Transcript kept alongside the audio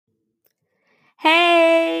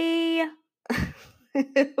Hey,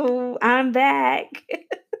 I'm back.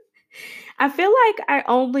 I feel like I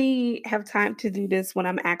only have time to do this when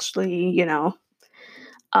I'm actually,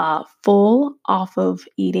 full off of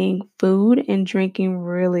eating food and drinking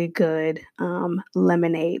really good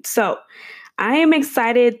lemonade. So I am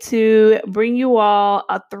excited to bring you all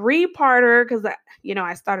a three-parter because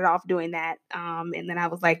I started off doing that, and then I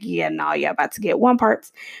was like, yeah, no, you're about to get one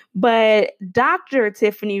parts. But Dr.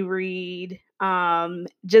 Tiffany Reed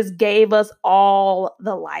just gave us all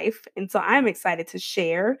the life, and so I'm excited to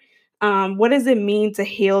share. What does it mean to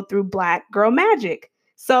heal through Black Girl Magic?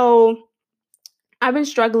 So I've been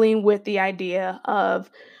struggling with the idea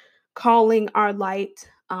of calling our light,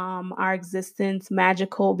 our existence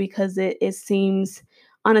magical because it seems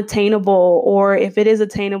unattainable, or if it is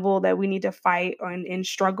attainable, that we need to fight and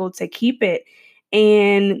struggle to keep it.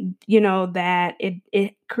 And that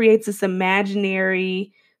it creates this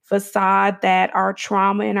imaginary facade that our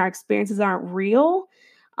trauma and our experiences aren't real,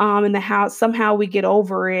 and the how somehow we get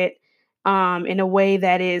over it in a way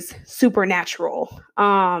that is supernatural.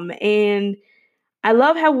 And I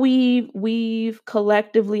love how we've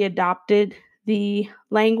collectively adopted the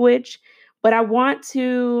language, but I want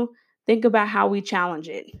to think about how we challenge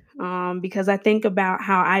it, because I think about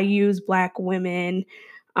how I use Black women,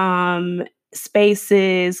 um,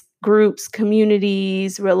 spaces, groups,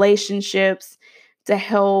 communities, relationships to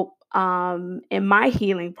help in my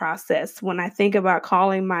healing process. When I think about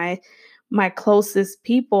calling my closest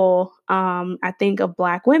people, I think of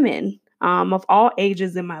Black women of all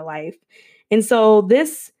ages in my life. And so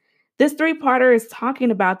this three-parter is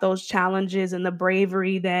talking about those challenges and the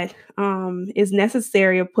bravery that is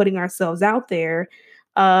necessary of putting ourselves out there,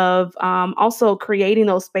 of also creating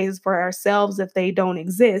those spaces for ourselves if they don't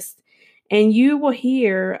exist. And you will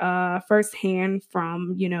hear firsthand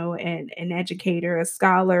from an educator, a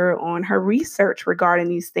scholar, on her research regarding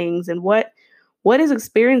these things and what is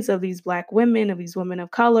experience of these Black women, of these women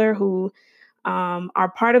of color who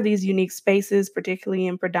are part of these unique spaces, particularly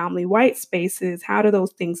in predominantly white spaces. How do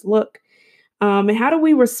those things look? And how do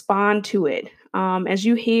we respond to it? As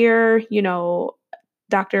you hear,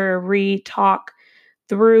 Dr. Reed talk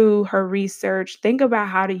through her research, think about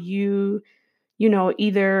how do you,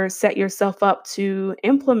 either set yourself up to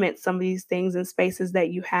implement some of these things in spaces that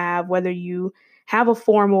you have, whether you have a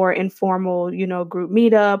formal or informal, group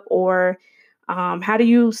meetup, or how do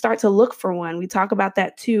you start to look for one? We talk about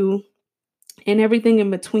that too, and everything in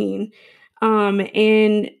between.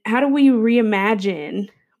 And how do we reimagine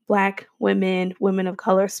Black women, women of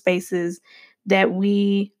color spaces that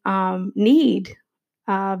we need?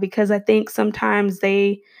 Because I think sometimes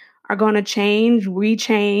they are going to change,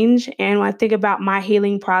 rechange. And when I think about my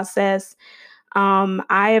healing process,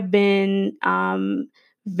 I have been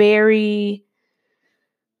very,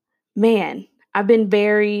 man, I've been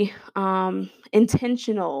very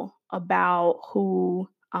intentional about who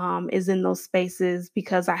is in those spaces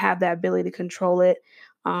because I have that ability to control it.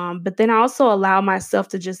 But then I also allow myself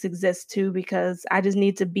to just exist too because I just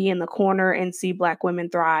need to be in the corner and see Black women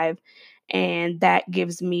thrive. And that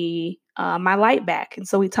gives me my light back. And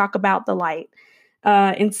so we talk about the light.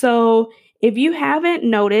 And so if you haven't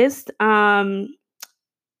noticed, I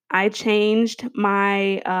changed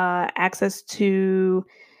my access to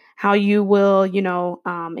how you will,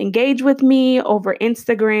 engage with me over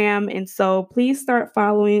Instagram. And so please start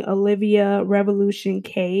following Olivia Revolution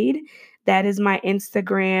Cade. That is my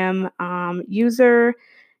Instagram user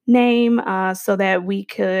name, so that we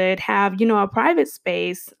could have, a private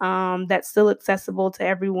space that's still accessible to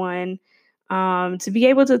everyone, to be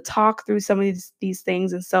able to talk through some of these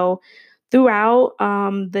things. And so throughout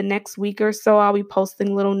the next week or so, I'll be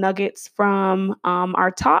posting little nuggets from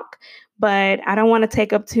our talk. But I don't want to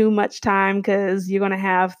take up too much time because you're going to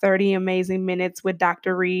have 30 amazing minutes with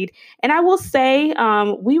Dr. Reed. And I will say,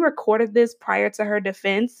 we recorded this prior to her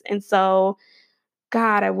defense. And so,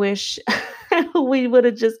 God, I wish we would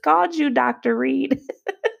have just called you Dr. Reed.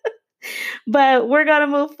 But we're going to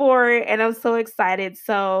move forward. And I'm so excited.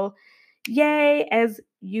 So, yay, as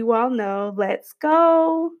you all know, let's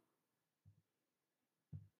go.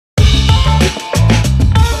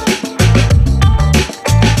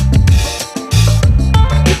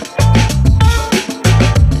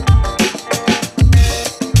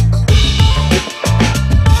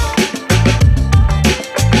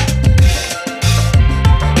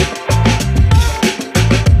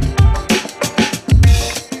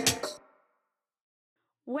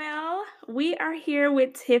 Well, we are here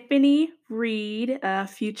with Tiffany Reed,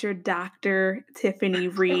 future Dr. Tiffany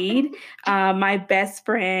Reed, my best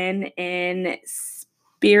friend in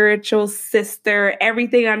spiritual sister,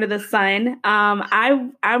 everything under the sun.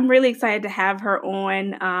 I'm really excited to have her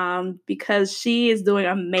on because she is doing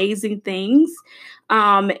amazing things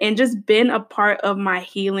and just been a part of my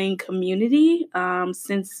healing community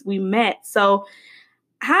since we met. So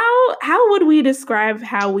how would we describe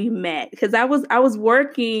how we met? Because I was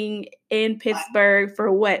working in Pittsburgh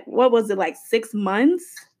for what was it, like 6 months?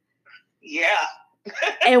 Yeah.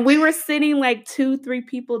 And we were sitting like 2-3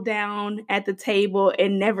 people down at the table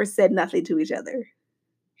and never said nothing to each other.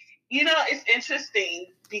 It's interesting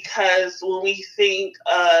because when we think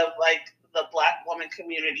of like the Black woman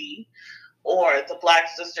community or the Black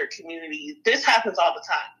sister community, this happens all the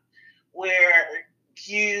time where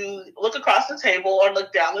you look across the table or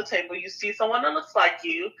look down the table, you see someone that looks like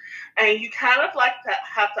you, and you kind of like to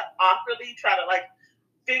have to awkwardly try to like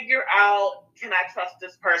figure out, can I trust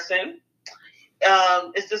this person?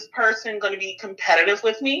 Is this person going to be competitive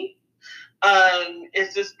with me?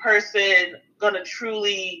 Is this person going to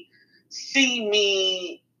truly see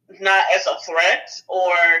me not as a threat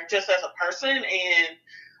or just as a person? And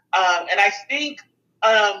I think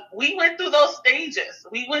we went through those stages.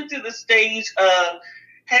 We went through the stage of,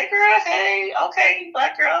 hey girl, hey, okay,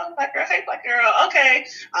 black girl, hey, black girl, okay,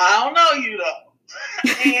 I don't know you though.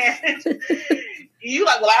 And you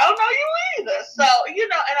like, well, I don't know you either. So,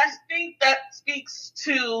 and I think that speaks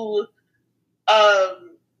to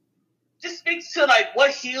like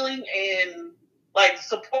what healing and like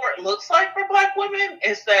support looks like for Black women,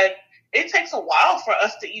 is that it takes a while for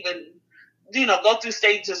us to even, go through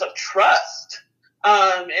stages of trust.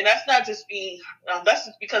 And that's not just that's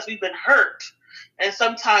just because we've been hurt. And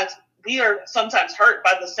sometimes we are hurt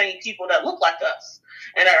by the same people that look like us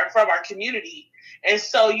and are from our community. And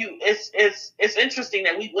so it's interesting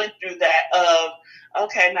that we went through that of,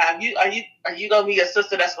 okay, now are you going to be a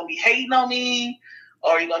sister that's going to be hating on me?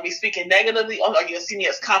 Or are you going to be speaking negatively? Or are you going to see me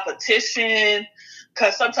as competition?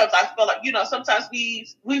 Because sometimes I feel like, sometimes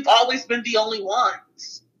we've always been the only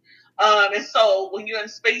ones. And so when you're in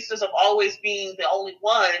spaces of always being the only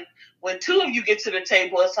one, when two of you get to the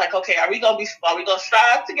table, it's like, okay, are we going to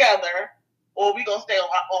strive together, or are we going to stay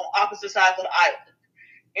on opposite sides of the island?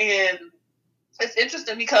 And it's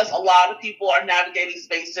interesting because a lot of people are navigating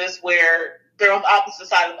spaces where they're on the opposite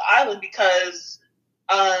side of the island because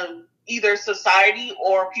either society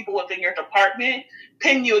or people within your department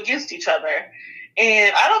pin you against each other.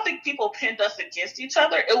 And I don't think people pinned us against each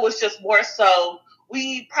other. It was just more so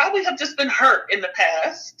we probably have just been hurt in the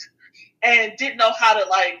past and didn't know how to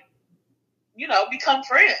become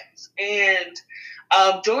friends.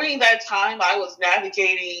 And during that time, I was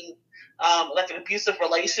navigating like an abusive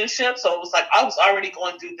relationship. So it was like I was already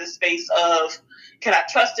going through this space of, can I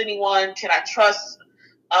trust anyone? Can I trust,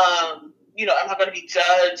 am I going to be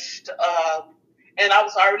judged? And I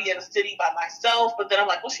was already in a city by myself, but then I'm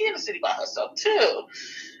like, well, she's in a city by herself too.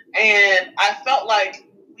 And I felt like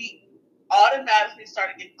we automatically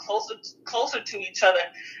started getting closer to each other,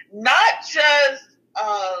 not just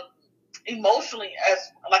emotionally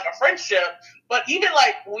as like a friendship, but even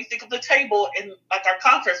like when we think of the table in like our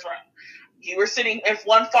conference room, you were sitting at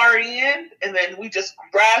one far end, and then we just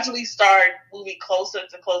gradually started moving closer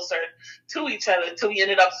to each other until we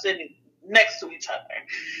ended up sitting next to each other.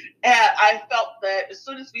 And I felt that as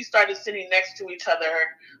soon as we started sitting next to each other,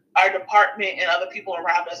 our department and other people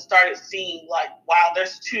around us started seeing like, wow,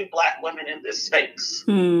 there's two Black women in this space.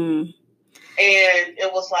 And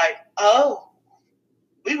it was like, oh,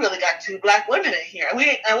 we really got two Black women in here. And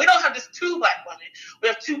we don't have just two Black women. We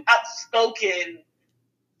have two outspoken,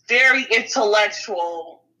 very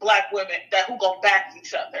intellectual Black women who go back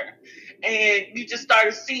each other. And you just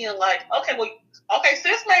started seeing like, okay,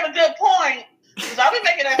 sis made a good point, because I've been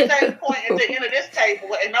making that same point at the end of this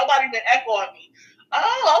table and nobody been echoing me.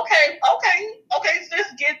 Oh, okay, sis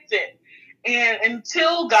gets it. And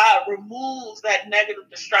until God removes that negative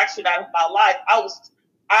distraction out of my life,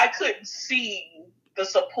 I couldn't see the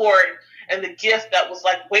support and the gift that was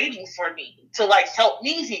like waiting for me to like help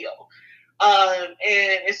me heal. And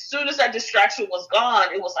as soon as that distraction was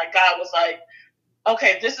gone, it was like God was like,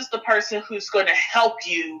 okay, this is the person who's going to help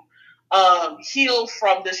you heal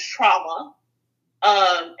from this trauma.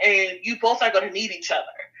 And you both are going to need each other.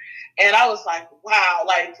 And I was like, wow,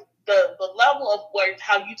 like the level of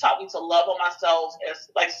how you taught me to love on myself as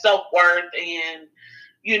like self-worth and,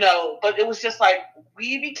 but it was just like,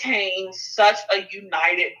 we became such a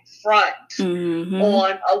united front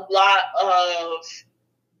on a lot of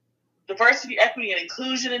diversity, equity, and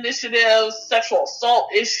inclusion initiatives, sexual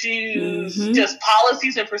assault issues, just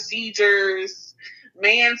policies and procedures,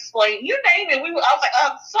 mansplain, you name it. I was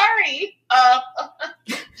like, sorry,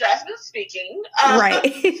 Jasmine speaking. Right.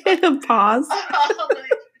 Pause.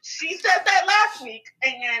 She said that last week,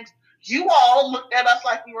 and you all looked at us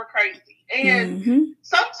like we were crazy. And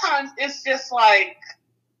sometimes it's just like,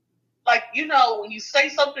 you know, when you say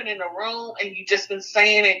something in a room and you just been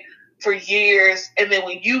saying it for years, and then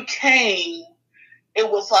when you came, it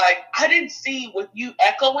was like, I didn't see with you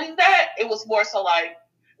echoing that. It was more so like,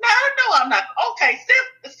 no, I know I'm not. Okay,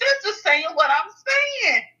 sis is saying what I'm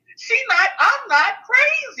saying. I'm not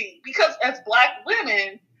crazy. Because as Black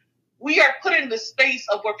women, we are put in this space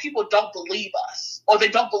of where people don't believe us, or they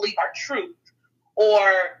don't believe our truth,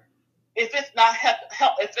 or if it's not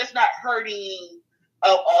if it's not hurting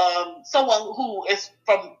someone who is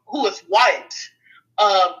white,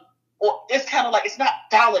 or it's kind of like it's not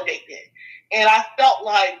validated. And I felt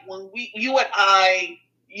like when you and I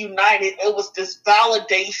united, it was this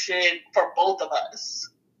validation for both of us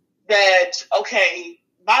that, okay,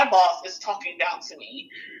 my boss is talking down to me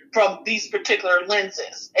from these particular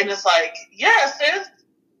lenses. And it's like, yeah, sis,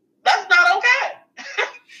 that's not okay.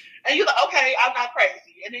 And you're like, okay, I'm not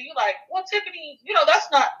crazy. And then you're like, well, Tiffany, you know, that's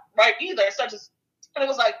not right either. And it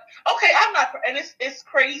was like, okay, I'm not, and it's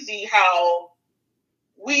crazy how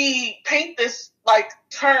we paint this like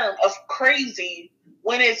term of crazy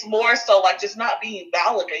when it's more so like just not being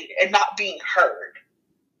validated and not being heard.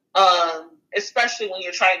 Especially when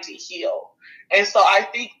you're trying to heal. And so I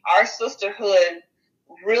think our sisterhood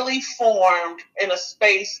really formed in a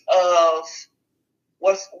space of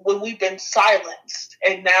when we've been silenced.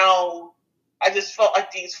 And now I just felt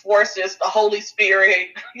like these forces, the Holy Spirit,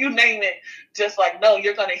 you name it, just like, no,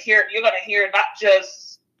 you're going to hear not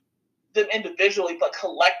just them individually, but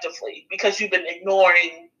collectively, because you've been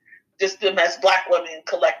ignoring just them as Black women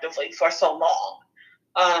collectively for so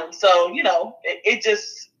long. So, you know,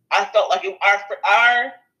 I felt like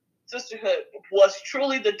our sisterhood was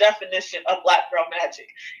truly the definition of Black girl magic.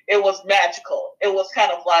 It was magical. It was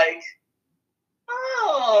kind of like,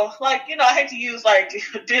 oh, like, you know, I hate to use like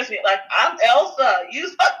Disney, like I'm Elsa.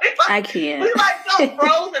 Use something like I can't. We like go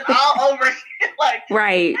frozen all over again. Like,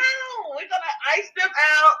 right. no, we're gonna ice them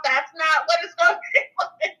out. That's not what it's gonna be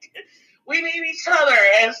like. We need each other.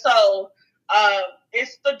 And so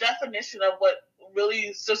it's the definition of what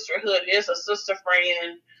really sisterhood is, a sister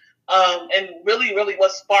friend. And really, really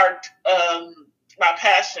what sparked my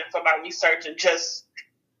passion for my research, and just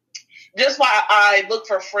why I look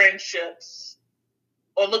for friendships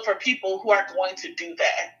or look for people who are going to do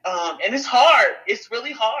that. And it's hard. It's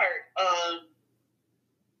really hard.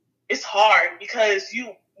 It's hard because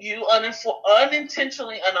you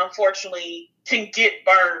unintentionally and unfortunately can get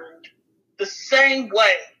burned the same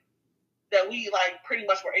way that we like pretty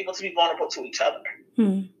much were able to be vulnerable to each other.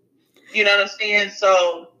 You know what I'm saying?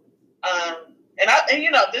 So, and you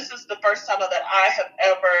know, this is the first time that I have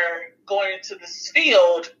ever going into this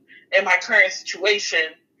field in my current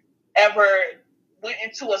situation, ever went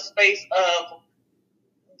into a space of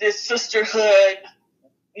this sisterhood,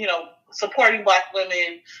 you know, supporting Black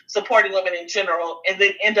women, supporting women in general, and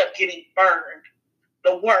then end up getting burned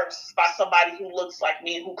the worst by somebody who looks like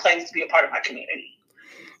me, who claims to be a part of my community.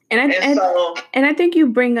 And I think you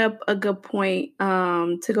bring up a good point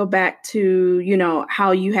to go back to, you know,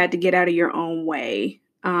 how you had to get out of your own way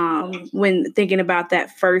when thinking about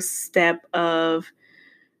that first step of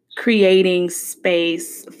creating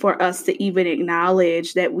space for us to even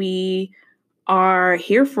acknowledge that we are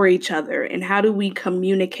here for each other, and how do we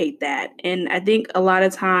communicate that? And I think a lot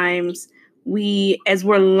of times as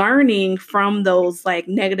we're learning from those like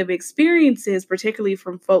negative experiences, particularly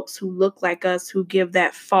from folks who look like us, who give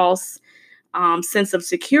that false sense of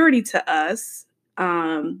security to us,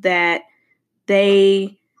 that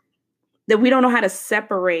we don't know how to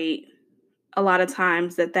separate a lot of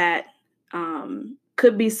times that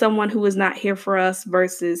could be someone who is not here for us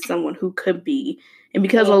versus someone who could be. And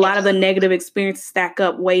because a lot of the negative experiences stack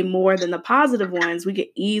up way more than the positive ones, we could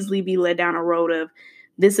easily be led down a road of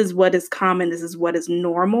this is what is common, this is what is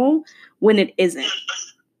normal, when it isn't.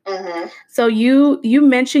 Mm-hmm. So you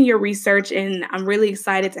mentioned your research, and I'm really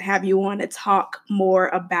excited to have you on to talk more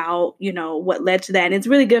about, you know, what led to that. And it's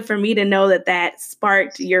really good for me to know that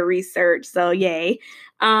sparked your research. So yay.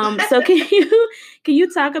 So can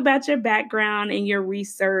you talk about your background and your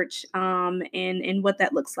research and what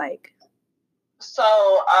that looks like? So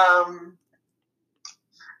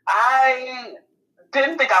I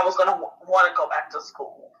didn't think I was going to want to go back to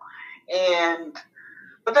school.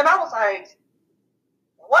 But then I was like,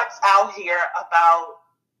 what's out here about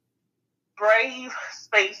brave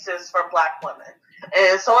spaces for Black women?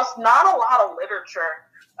 And so it's not a lot of literature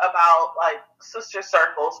about like sister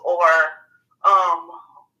circles or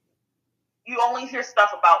you only hear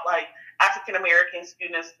stuff about like African American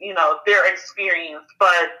students, their experience.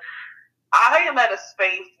 But I am at a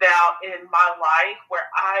space now in my life where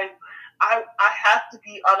I have to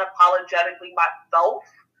be unapologetically myself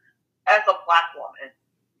as a Black woman.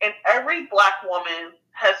 And every Black woman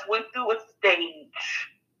has went through a stage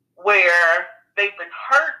where they've been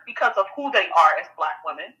hurt because of who they are as Black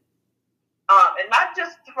women. And not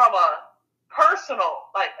just from a personal,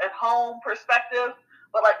 like at home perspective,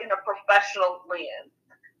 but like in a professional lens.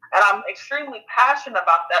 And I'm extremely passionate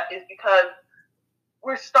about that is because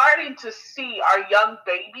we're starting to see our young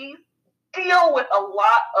babies deal with a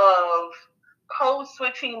lot of code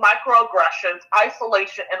switching, microaggressions,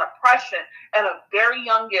 isolation, and oppression at a very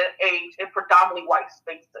young age in predominantly white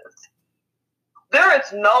spaces. There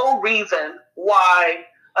is no reason why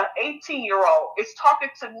an 18-year-old is talking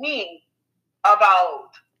to me about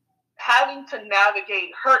having to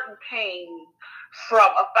navigate hurt and pain from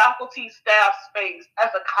a faculty staff space as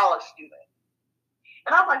a college student.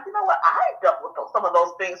 And I'm like, you know what? I dealt with some of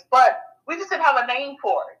those things, but we just didn't have a name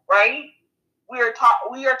for it, right? We are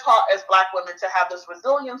taught as Black women to have this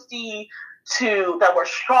resiliency, that we're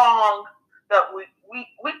strong, that we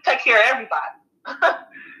take care of everybody.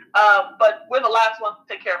 But we're the last ones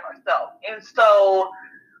to take care of ourselves. And so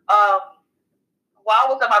while I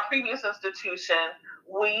was at my previous institution,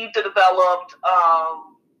 we developed a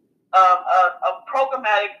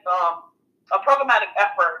programmatic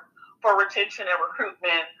effort for retention and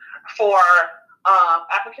recruitment for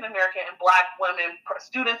African American and Black women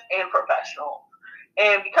students and professionals.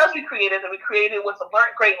 And because we created with some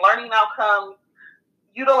great learning outcomes,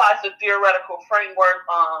 utilized the theoretical framework,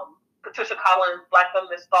 Patricia Collins' Black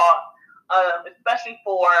feminist thought, especially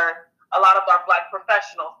for a lot of our Black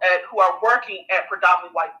professionals who are working at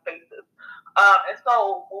predominantly white spaces. And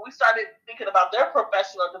so when we started thinking about their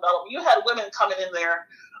professional development, you had women coming in there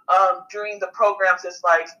during the programs. It's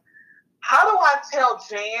like, how do I tell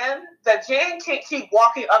Jan that Jan can't keep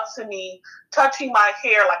walking up to me, touching my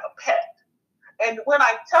hair like a pet? And when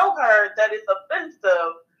I tell her that it's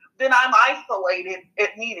offensive, then I'm isolated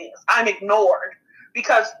at meetings. I'm ignored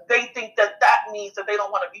because they think that means that they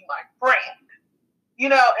don't want to be my friend.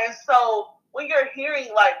 And so when you're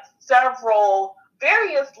hearing like several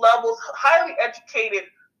various levels, highly educated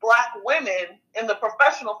Black women in the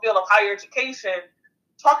professional field of higher education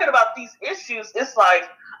talking about these issues, it's like,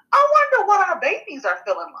 I wonder what our babies are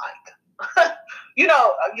feeling like.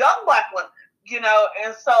 Young Black women,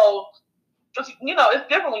 and so, it's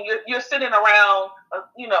different when you're sitting around,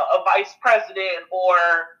 a vice president or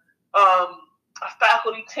a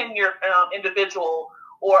faculty tenure individual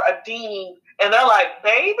or a dean, and they're like,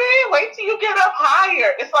 baby, wait till you get up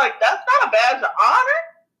higher. It's like, that's not a badge of honor.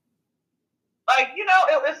 Like,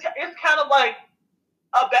 it's kind of like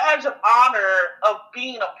a badge of honor of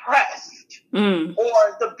being oppressed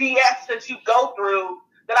or the BS that you go through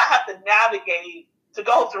that I have to navigate to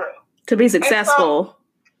go through. To be successful.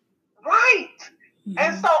 Right. Mm-hmm.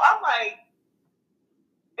 And so I'm like,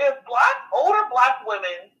 if older Black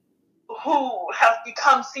women who have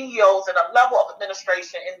become CEOs at a level of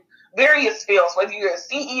administration in various fields, whether you're a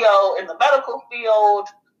CEO in the medical field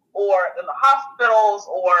or in the hospitals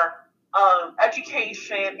or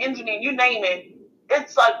education, engineering, you name it,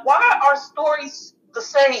 it's like, why are stories the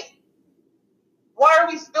same? Why are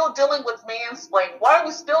we still dealing with mansplaining? Why are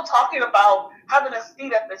we still talking about having a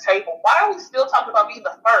seat at the table? Why are we still talking about being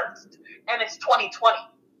the first? And it's 2020.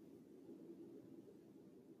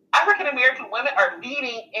 African American women are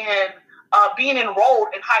leading in being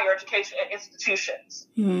enrolled in higher education institutions.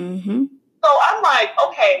 Mm-hmm. So I'm like,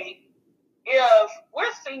 okay, if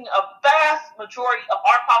we're seeing a vast majority of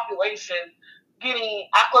our population getting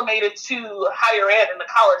acclimated to higher ed in the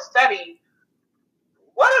college setting,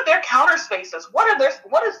 what are their counter spaces? What does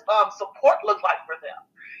support look like for them?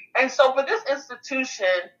 And so for this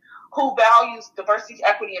institution who values diversity,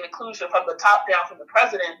 equity, and inclusion from the top down, from the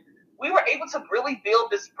president, we were able to really build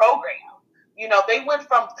this program. They went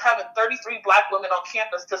from having 33 Black women on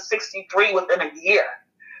campus to 63 within a year.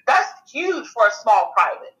 That's huge for a small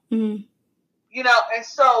private. Mm-hmm. And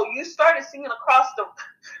so you started seeing across the,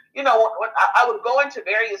 when I would go into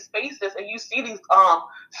various spaces and you see these,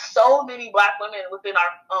 so many Black women within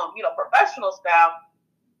our, professional staff.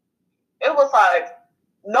 It was like,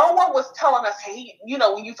 no one was telling us, hey,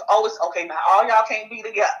 when you always, okay, now all y'all can't be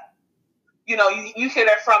together. You hear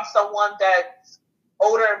that from someone that's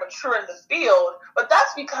older and mature in the field, but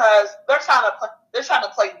that's because they're trying to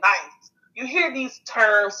play nice. You hear these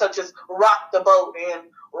terms such as rock the boat and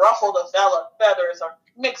ruffle the feathers or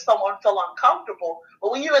make someone feel uncomfortable.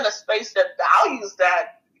 But when you're in a space that values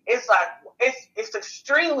that, it's like, it's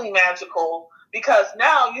extremely magical because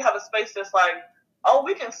now you have a space that's like, oh,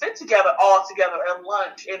 we can sit together all together at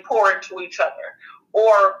lunch and pour into each other.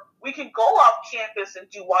 Or we can go off campus and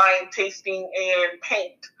do wine tasting and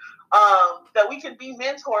paint. That we can be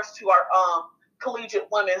mentors to our collegiate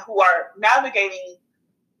women who are navigating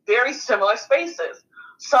very similar spaces.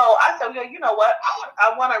 So I said, well, you know what?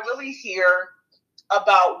 I want to really hear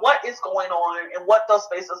about what is going on and what those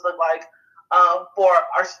spaces look like for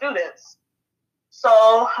our students.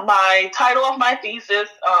 So my title of my thesis,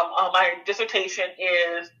 my dissertation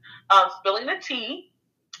is Spilling the Tea,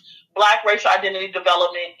 Black Racial Identity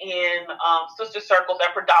Development in Sister Circles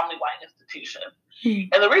at Predominantly White Institutions.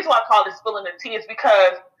 And the reason why I call it Spilling the Tea is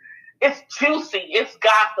because it's juicy, it's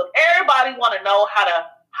gossip. Everybody want to know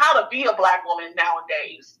how to be a Black woman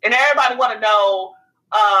nowadays, and everybody want to know,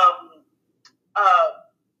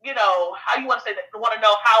 how you want to say that. Want to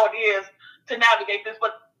know how it is to navigate this.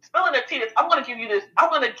 But spilling the tea is, I'm going to give you this. I'm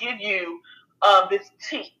going to give you this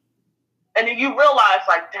tea, and then you realize,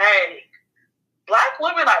 like, dang, Black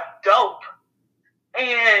women are dope.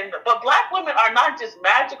 But Black women are not just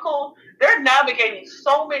magical. They're navigating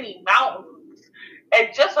so many mountains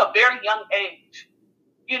at just a very young age.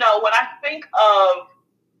 When I think of,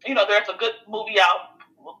 there's a good movie out,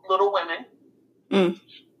 Little Women,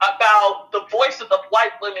 about the voices of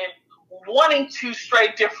white women wanting to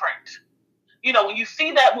stray different. When you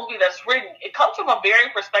see that movie that's written, it comes from a very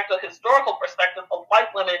historical perspective of white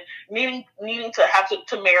women needing to have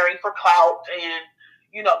to marry for clout, and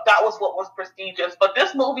that was what was prestigious. But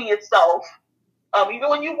this movie itself, even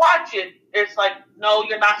when you watch it, it's like, no,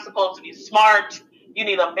 you're not supposed to be smart. You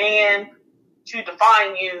need a man to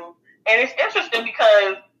define you. And it's interesting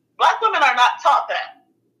because Black women are not taught that.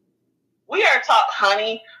 We are taught,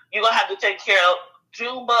 honey, you're going to have to take care of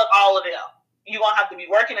Junebug, all of them. You're going to have to be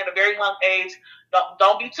working at a very young age.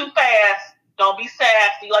 Don't be too fast. Don't be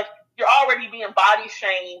sassy. Like, you're already being body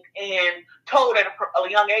shamed and told at a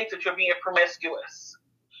young age that you're being promiscuous.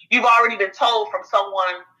 You've already been told from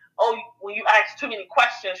someone, oh, when you ask too many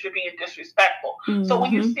questions, you're being disrespectful. Mm-hmm. So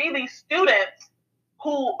when you see these students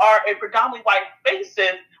who are in predominantly white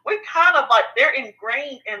spaces, we're kind of like, they're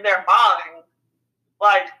ingrained in their mind.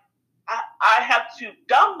 Like, I have to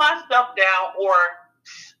dumb myself down or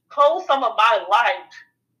close some of my light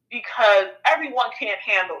because everyone can't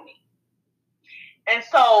handle me. And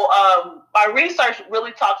so my research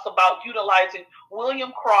really talks about utilizing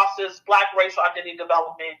William Cross's Black Racial Identity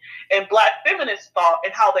Development and Black feminist thought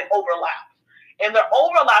and how they overlap. And they're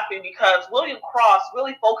overlapping because William Cross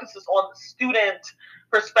really focuses on the student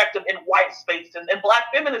perspective in white spaces. And Black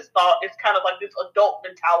feminist thought is kind of like this adult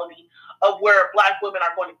mentality of where Black women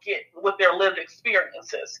are going to get with their lived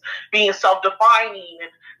experiences, being self-defining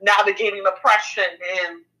and navigating oppression.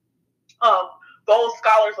 And those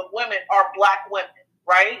scholars of women are Black women,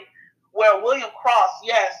 right? Where William Cross,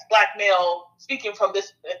 yes, Black male, speaking from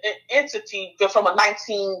this entity, from a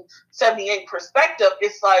 1978 perspective,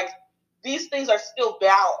 it's like these things are still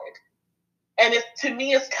valid. And to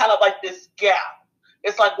me, it's kind of like this gap.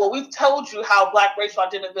 It's like, well, we've told you how Black racial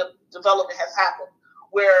identity development has happened,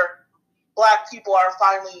 where Black people are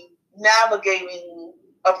finally navigating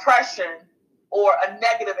oppression or a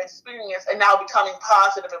negative experience and now becoming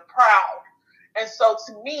positive and proud. And so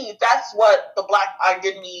to me, that's what the Black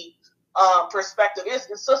identity perspective is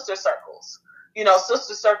in Sister Circles.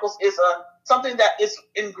 Sister Circles is something that is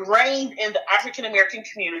ingrained in the African American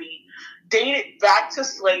community, dated back to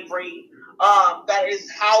slavery, that is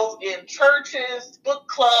housed in churches, book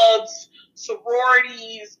clubs,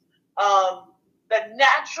 sororities, that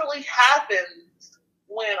naturally happens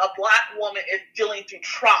when a Black woman is dealing through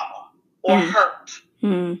trauma or hurt.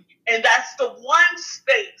 And that's the one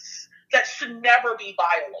space that should never be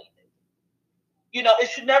violated. It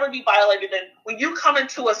should never be violated. And when you come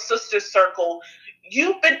into a sister circle,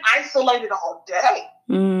 you've been isolated all day.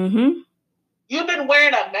 Mm-hmm. You've been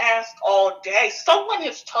wearing a mask all day. Someone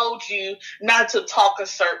has told you not to talk a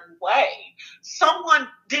certain way. Someone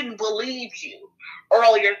didn't believe you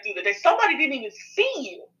earlier through the day. Somebody didn't even see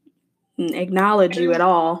you. Acknowledge you at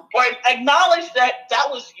all. Or acknowledge that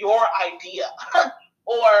was your idea.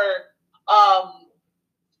 Or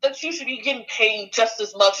that you should be getting paid just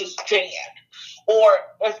as much as Jan. Or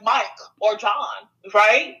as Mike or John,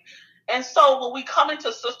 right? And so when we come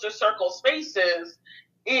into sister circle spaces,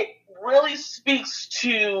 it really speaks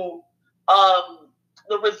to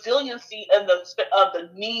the resiliency and the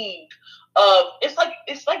need of it's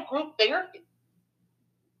like group therapy,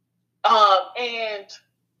 and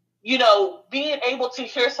being able to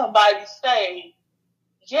hear somebody say,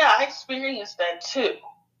 "Yeah, I experienced that too,"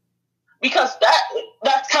 because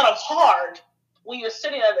that's kind of hard when you're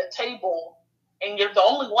sitting at a table and you're the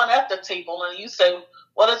only one at the table and you say,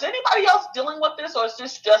 well, is anybody else dealing with this or is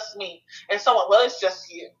this just me? And someone, well, it's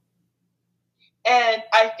just you. And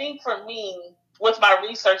I think for me, with my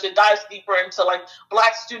research, it dives deeper into like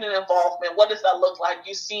Black student involvement. What does that look like?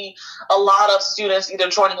 You see a lot of students either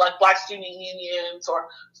joining like Black student unions or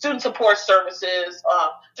student support services,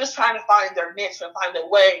 just trying to find their niche and find their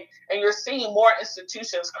way. And you're seeing more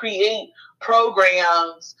institutions create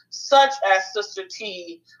programs such as Sister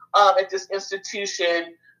T at this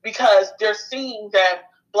institution because they're seeing that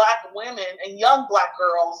Black women and young Black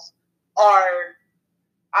girls are,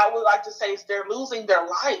 I would like to say, they're losing their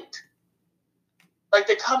light. Like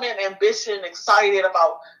they come in ambition, excited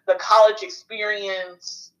about the college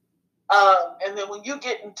experience. And then when you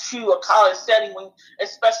get into a college setting,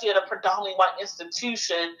 especially at a predominantly white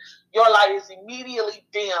institution, your light is immediately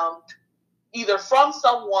dimmed, either from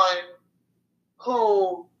someone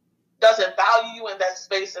who doesn't value you in that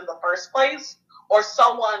space in the first place, or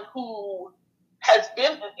someone who has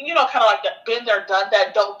been, kind of like that, been there, done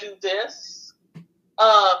that, don't do this.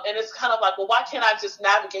 And it's kind of like, well, why can't I just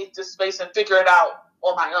navigate this space and figure it out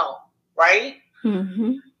on my own, right?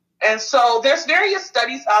 Mm-hmm. And so there's various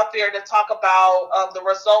studies out there that talk about the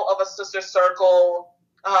result of a sister circle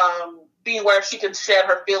being where she can shed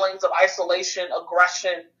her feelings of isolation,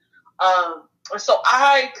 aggression. And so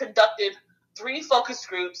I conducted 3 focus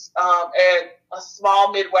groups at a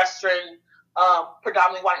small Midwestern,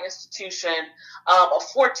 predominantly white institution of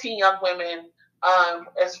 14 young women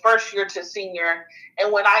as first year to senior.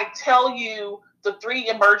 And when I tell you the 3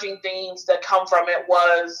 emerging themes that come from it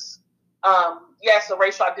was, yes, the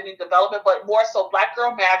racial identity development, but more so Black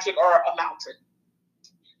girl magic or a mountain.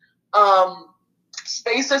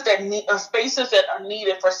 Spaces that are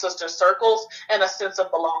needed for sister circles and a sense of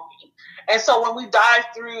belonging. And so when we dive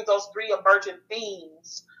through those 3 emergent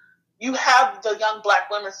themes, you have the young Black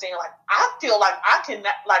women saying, like, I feel like I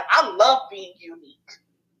love being unique.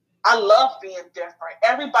 I love being different.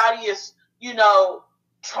 Everybody is,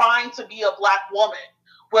 trying to be a Black woman,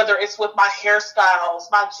 whether it's with my hairstyles,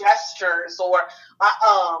 my gestures, or my,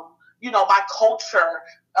 my culture.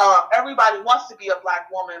 Everybody wants to be a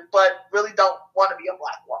Black woman, but really don't want to be a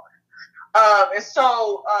Black woman. And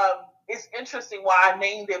so it's interesting why I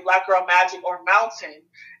named it Black Girl Magic or Mountain.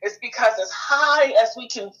 It's because as high as we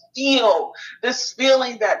can feel this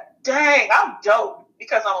feeling that, dang, I'm dope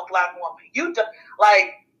because I'm a Black woman.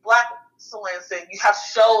 Black excellence, and you have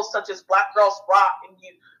shows such as Black Girls Rock, and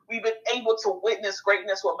we've been able to witness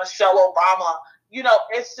greatness with Michelle Obama.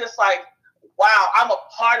 It's just like, wow, I'm a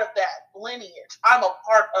part of that lineage. I'm a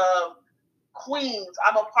part of Queens.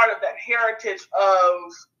 I'm a part of that heritage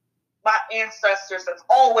of my ancestors that's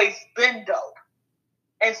always been dope.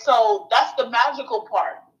 And so that's the magical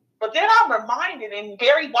part. But then I'm reminded in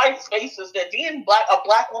very white spaces that being a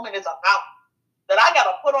Black woman is a mountain. That I got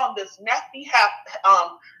to put on this nifty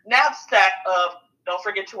knapsack of, don't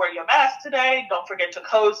forget to wear your mask today. Don't forget to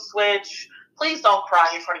code switch. Please don't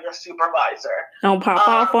cry in front of your supervisor. Don't pop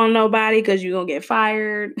off on nobody because you're going to get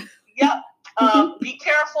fired. Yep. Be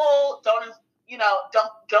careful. Don't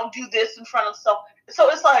do this in front of self. So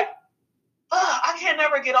it's like, I can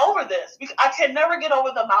never get over this. I can never get over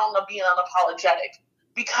the mountain of being unapologetic,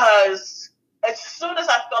 because as soon as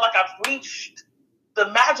I feel like I've reached the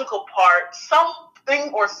magical part,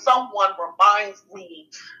 something or someone reminds me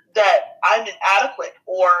that I'm inadequate,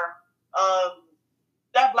 or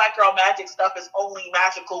that Black girl magic stuff is only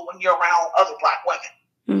magical when you're around other Black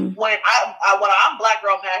women. When I'm Black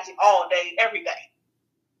girl magic all day, every day.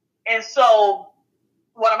 And so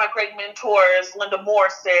one of my great mentors, Linda Moore,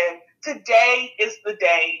 said, today is the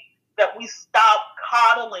day that we stop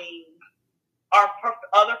coddling our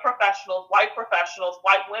other professionals, white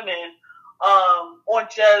women, on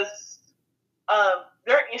just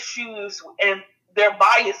their issues and their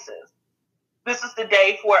biases. This is the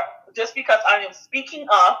day for, just because I am speaking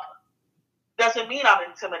up doesn't mean I'm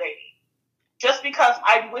intimidating. Just because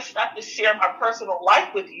I wish not to share my personal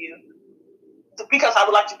life with you, because I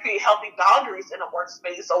would like to create healthy boundaries in a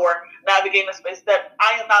workspace or navigate a space, that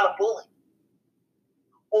I am not a bully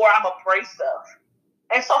or I'm abrasive.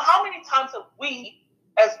 And so how many times have we,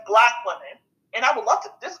 as Black women, and I would love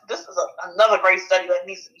to, this is another great study that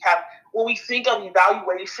needs to be had, when we think of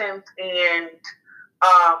evaluations and,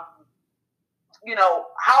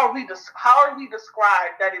 how are we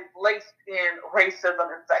described that is laced in racism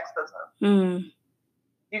and sexism?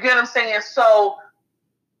 You get what I'm saying? So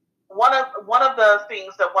one of the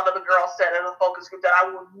things that one of the girls said in a focus group that I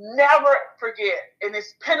will never forget, and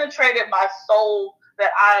it's penetrated my soul,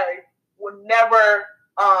 that I would never,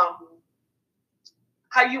 how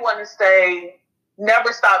you want to say,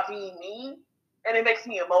 never stop being me, and it makes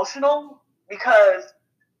me emotional because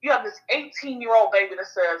you have this 18-year-old baby that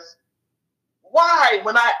says, why,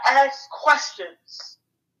 when I ask questions,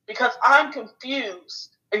 because I'm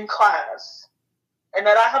confused in class and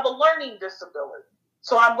that I have a learning disability,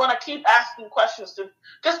 so I'm going to keep asking questions to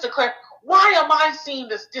just declare, why am I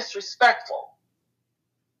seen as disrespectful?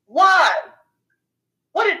 Why?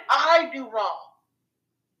 What did I do wrong?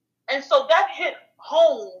 And so that hit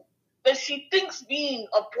home that she thinks being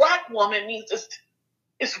a Black woman means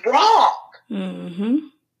it's wrong. Mm-hmm.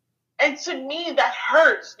 And to me, that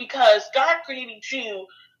hurts because God created you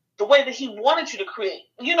the way that He wanted you to create.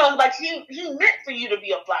 You know, like He meant for you to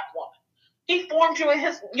be a Black woman. He formed you in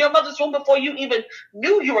your mother's womb before you even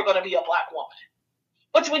knew you were going to be a Black woman.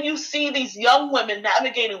 But when you see these young women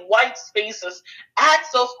navigating white spaces,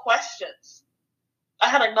 ask those questions. I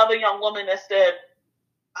had another young woman that said,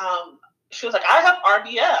 she was like, I have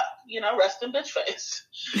RBF, rest in bitch face.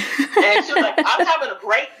 And she was like, I'm having a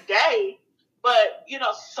great day, but,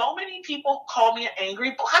 so many people call me an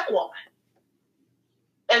angry Black woman.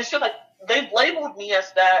 And she was like, they've labeled me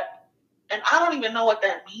as that, and I don't even know what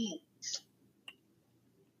that means.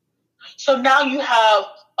 So now you have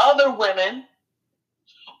other women,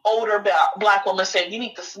 older Black women saying, you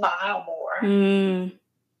need to smile more. Mm.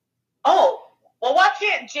 Oh, well, why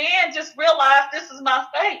can't Jan just realize this is my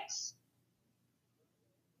face?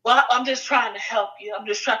 Well, I'm just trying to help you.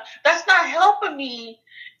 That's not helping me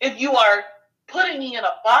if you are putting me in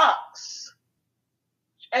a box.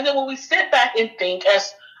 And then when we sit back and think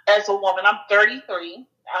as a woman, I'm 33,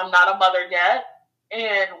 I'm not a mother yet,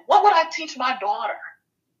 and what would I teach my daughter?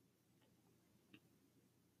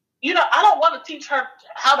 I don't want to teach her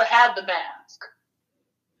how to have the mask.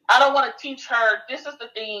 I don't want to teach her this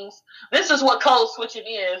is what code switching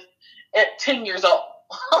is at 10 years old.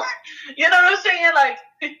 You know what I'm saying? Like,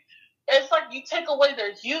 it's like you take away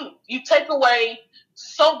their youth. You take away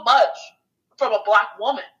so much from a Black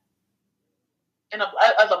woman and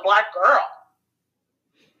as a Black girl.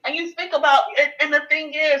 And you think about, and the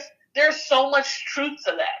thing is, there's so much truth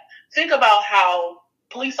to that. Think about how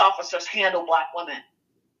police officers handle Black women.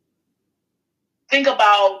 Think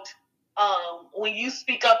about when you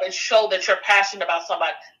speak up and show that you're passionate about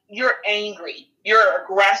somebody. You're angry. You're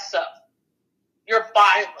aggressive. You're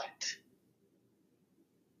violent.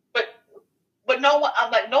 But no one,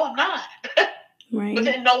 I'm like, no, I'm not. Right. But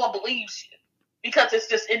then no one believes you because it's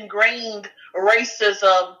this ingrained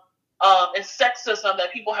racism and sexism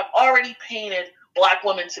that people have already painted Black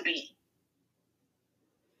women to be.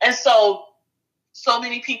 And so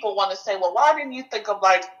many people want to say, well, why didn't you think of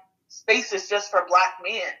like spaces just for Black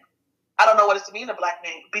men? I don't know what it's to be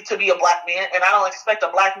to be a Black man, and I don't expect a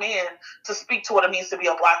Black man to speak to what it means to be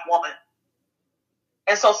a Black woman.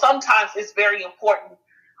 And so sometimes it's very important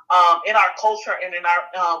in our culture and in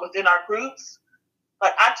our within our groups.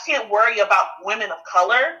 Like, I can't worry about women of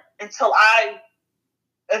color until I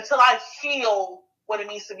feel what it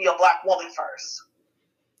means to be a Black woman first.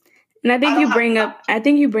 And I think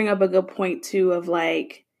you bring up a good point too of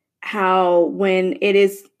like how when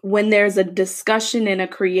there's a discussion and a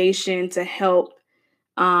creation to help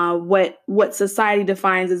what society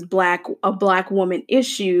defines as a Black woman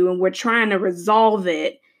issue, and we're trying to resolve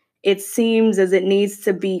it, it seems as it needs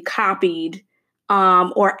to be copied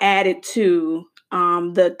or added to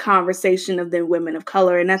the conversation of the women of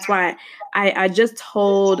color. And that's why I just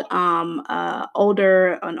told an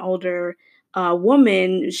older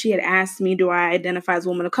woman, she had asked me, do I identify as a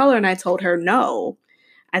woman of color? And I told her no.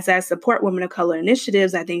 I said, I support women of color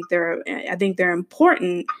initiatives. I think they're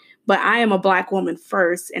important, but I am a Black woman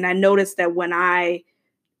first. And I noticed that when I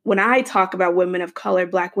talk about women of color,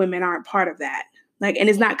 Black women aren't part of that. Like, and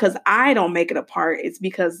it's not because I don't make it a part, it's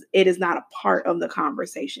because it is not a part of the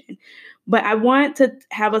conversation. But I want to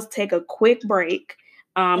have us take a quick break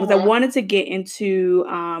because I wanted to get into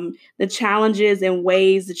the challenges and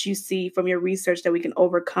ways that you see from your research that we can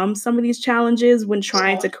overcome some of these challenges when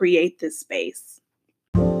trying to create this space.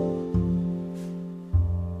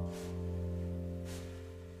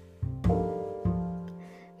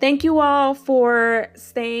 Thank you all for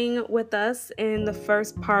staying with us in the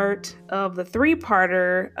first part of the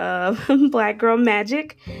 3-parter of Black Girl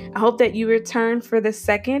Magic. I hope that you return for the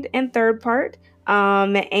second and third part.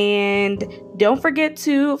 And don't forget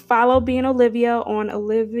to follow Being Olivia on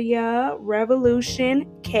Olivia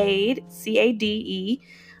Revolution Cade, Cade.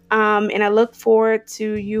 And I look forward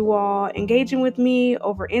to you all engaging with me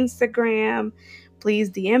over Instagram. Please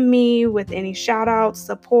DM me with any shout outs,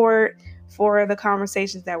 support for the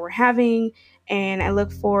conversations that we're having. And I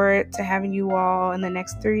look forward to having you all in the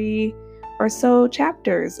next 3 or so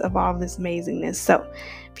chapters of all of this amazingness. So,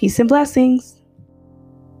 peace and blessings.